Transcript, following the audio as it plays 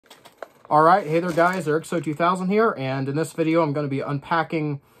Alright, hey there guys, Gary20o here, and in this video I'm going to be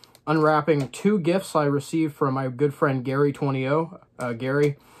unwrapping 2 gifts I received from my good friend Gary20o.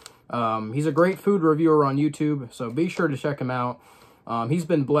 Gary, he's a great food reviewer on YouTube, so be sure to check him out. He's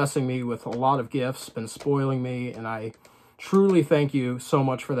been blessing me with a lot of gifts, been spoiling me, and I truly thank you so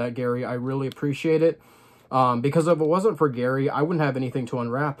much for that, Gary. I really appreciate it. Because if it wasn't for Gary, I wouldn't have anything to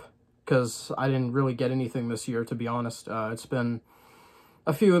unwrap, because I didn't really get anything this year, to be honest. It's been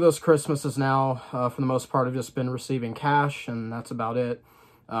a few of those Christmases now. For the most part, I've just been receiving cash, and that's about it.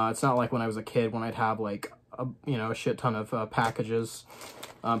 It's not like when I was a kid, when I'd have like a shit ton of packages,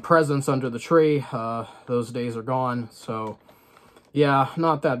 presents under the tree. Those days are gone. So yeah,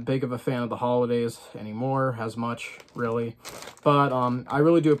 not that big of a fan of the holidays anymore, as much really. But I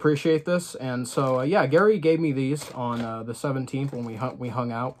really do appreciate this, and so yeah, Gary gave me these on the 17th when we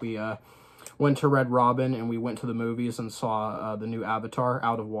hung out. We went to Red Robin, and we went to the movies and saw the new Avatar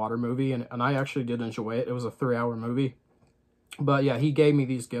Out of Water movie, and I actually did enjoy it. It was a 3-hour movie. But yeah, he gave me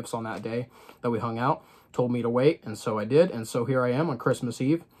these gifts on that day that we hung out, told me to wait, and so I did. And so here I am on Christmas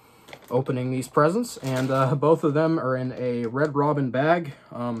Eve, opening these presents, and both of them are in a Red Robin bag.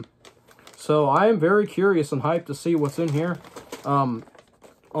 So I am very curious and hyped to see what's in here. On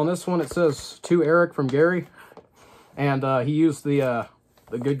this one, it says, "To Eric from Gary," and he used the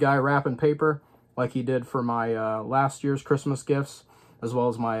good guy wrapping paper like he did for my last year's Christmas gifts, as well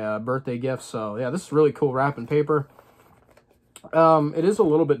as my birthday gifts. So yeah, this is really cool wrapping paper. It is a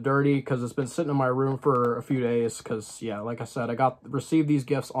little bit dirty because it's been sitting in my room for a few days, because yeah, like I said, I received these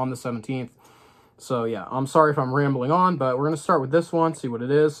gifts on the 17th. So yeah, I'm sorry if I'm rambling on, but we're going to start with this one, see what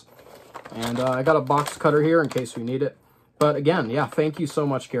it is. And I got a box cutter here in case we need it. But again, yeah, thank you so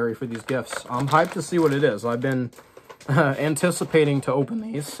much, Gary, for these gifts. I'm hyped to see what it is. I've been anticipating to open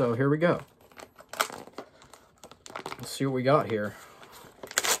these, so here we go. Let's see what we got here.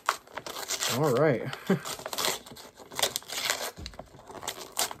 All right.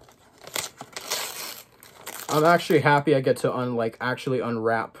 I'm actually happy I get to actually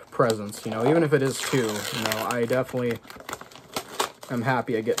unwrap presents, you know, even if it is 2, you know, I definitely am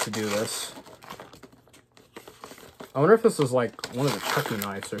happy I get to do this. I wonder if this is like one of the Chucky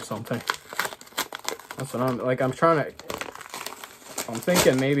knives or something. That's what I'm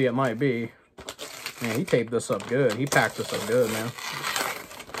thinking maybe it might be. Man, he taped this up good. He packed this up good, man.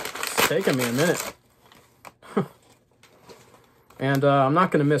 It's taking me a minute. And I'm not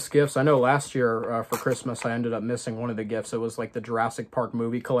going to miss gifts. I know last year for Christmas, I ended up missing one of the gifts. It was like the Jurassic Park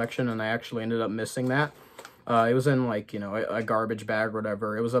movie collection, and I actually ended up missing that. It was in like, you know, a garbage bag or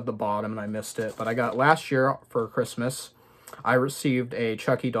whatever. It was at the bottom, and I missed it. But I got last year for Christmas, I received a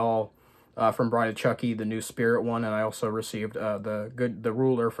Chucky doll from Bride of Chucky, the new Spirit one, and I also received the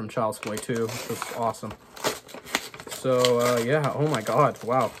ruler from Child's Play 2, which was awesome. So yeah, oh my God,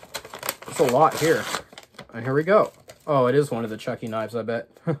 wow, there's a lot here. And here we go. Oh, it is one of the Chucky knives, I bet.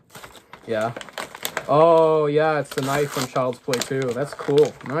 Yeah. Oh, yeah, it's the knife from Child's Play 2. That's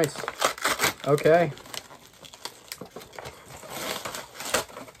cool. Nice. Okay.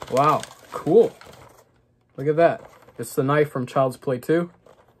 Wow. Cool. Look at that. It's the knife from Child's Play 2.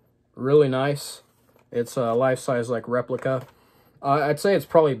 Really nice. It's a life-size, like, replica. I'd say it's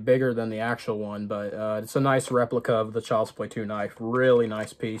probably bigger than the actual one, but it's a nice replica of the Child's Play 2 knife. Really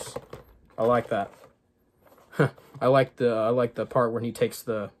nice piece. I like that. I like the part when he takes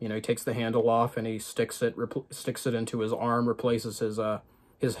the handle off and he sticks it into his arm, replaces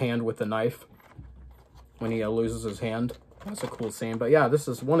his hand with the knife when he loses his hand. That's a cool scene. But yeah, this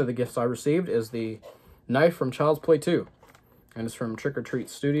is one of the gifts I received, is the knife from Child's Play 2, and it's from Trick or Treat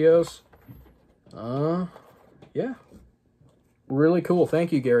Studios. Yeah, really cool.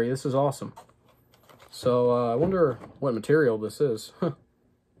 Thank you, Gary. This is awesome. So I wonder what material this is.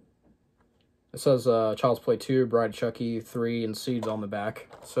 It says Child's Play 2, Bride of Chucky 3, and Seeds on the back.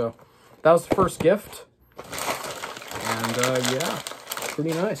 So that was the first gift. And yeah,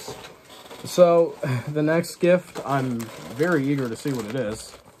 pretty nice. So the next gift, I'm very eager to see what it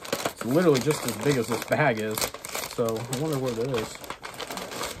is. It's literally just as big as this bag is. So I wonder what it is.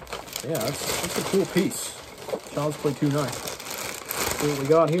 Yeah, that's a cool piece. Child's Play 2 knife. See what we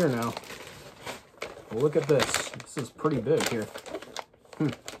got here now. Well, look at this. This is pretty big here.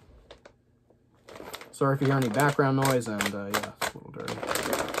 Sorry if you hear any background noise, and yeah, it's a little dirty.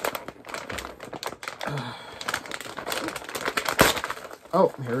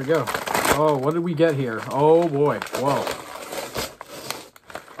 Oh, here we go. Oh, what did we get here? Oh boy, whoa.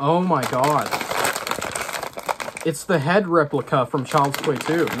 Oh my God. It's the head replica from Child's Play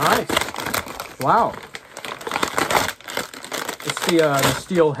 2. Nice. Wow. It's the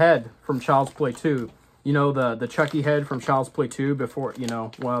steel head from Child's Play 2. You know, the Chucky head from Child's Play 2 before, you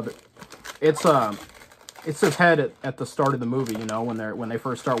know, well, It's his head at the start of the movie, you know, when they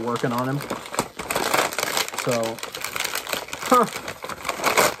first start working on him. So, huh.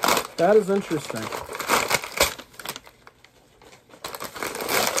 That is interesting.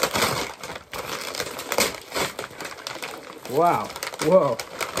 Wow. Whoa.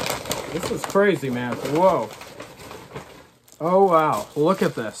 This is crazy, man. Whoa. Oh, wow. Look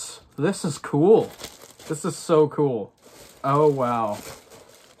at this. This is cool. This is so cool. Oh, wow.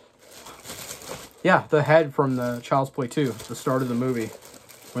 Yeah, the head from the Child's Play 2, the start of the movie,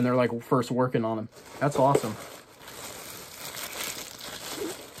 when they're, like, first working on him. That's awesome.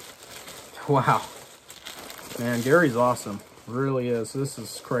 Wow. Man, Gary's awesome. Really is. This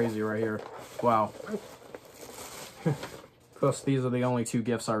is crazy right here. Wow. Plus, these are the only 2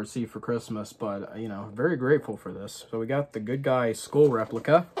 gifts I received for Christmas, but, you know, very grateful for this. So we got the Good Guy skull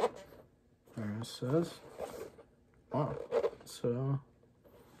replica. There it says. Wow. So,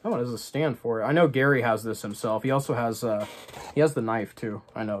 what does this stand for? I know Gary has this himself. He also has, he has the knife, too.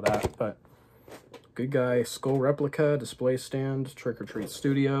 I know that, but Good Guy skull replica, display stand, Trick or Treat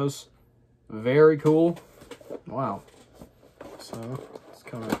Studios. Very cool. Wow. So, it's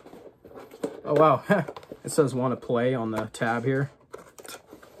kind of... Oh, wow. It says want to play on the tab here.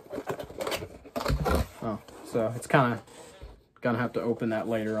 Oh, so it's kind of gonna have to open that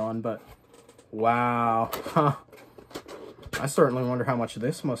later on, but wow. Huh. I certainly wonder how much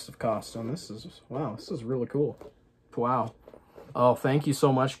this must have cost. And this is, wow, this is really cool. Wow. Oh, thank you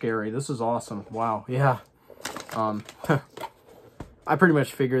so much, Gary. This is awesome. Wow. Yeah. I pretty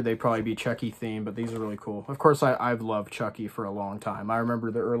much figured they'd probably be Chucky themed, but these are really cool. Of course, I've loved Chucky for a long time. I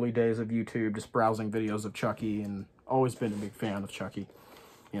remember the early days of YouTube, just browsing videos of Chucky, and always been a big fan of Chucky.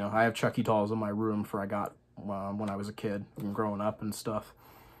 You know, I have Chucky dolls in my room I got when I was a kid and growing up and stuff.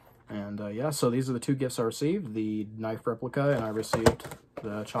 And yeah, so these are the 2 gifts I received, the knife replica, and I received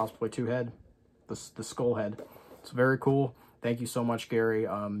the Child's Play 2 head, the skull head. It's very cool. Thank you so much, Gary.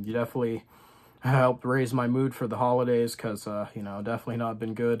 You definitely helped raise my mood for the holidays, because, you know, definitely not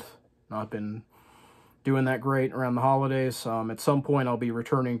been good. Not been doing that great around the holidays. At some point, I'll be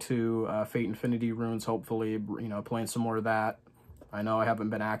returning to Fate Infinity Runes, hopefully, you know, playing some more of that. I know I haven't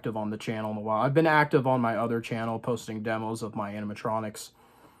been active on the channel in a while. I've been active on my other channel, posting demos of my animatronics.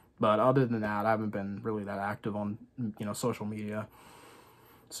 But other than that, I haven't been really that active on, you know, social media.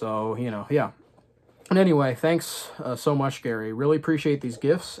 So, you know, yeah. And anyway, thanks so much, Gary. Really appreciate these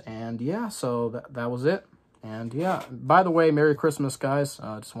gifts. And yeah, so that was it. And yeah, by the way, Merry Christmas, guys.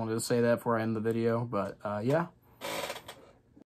 Just wanted to say that before I end the video. But yeah.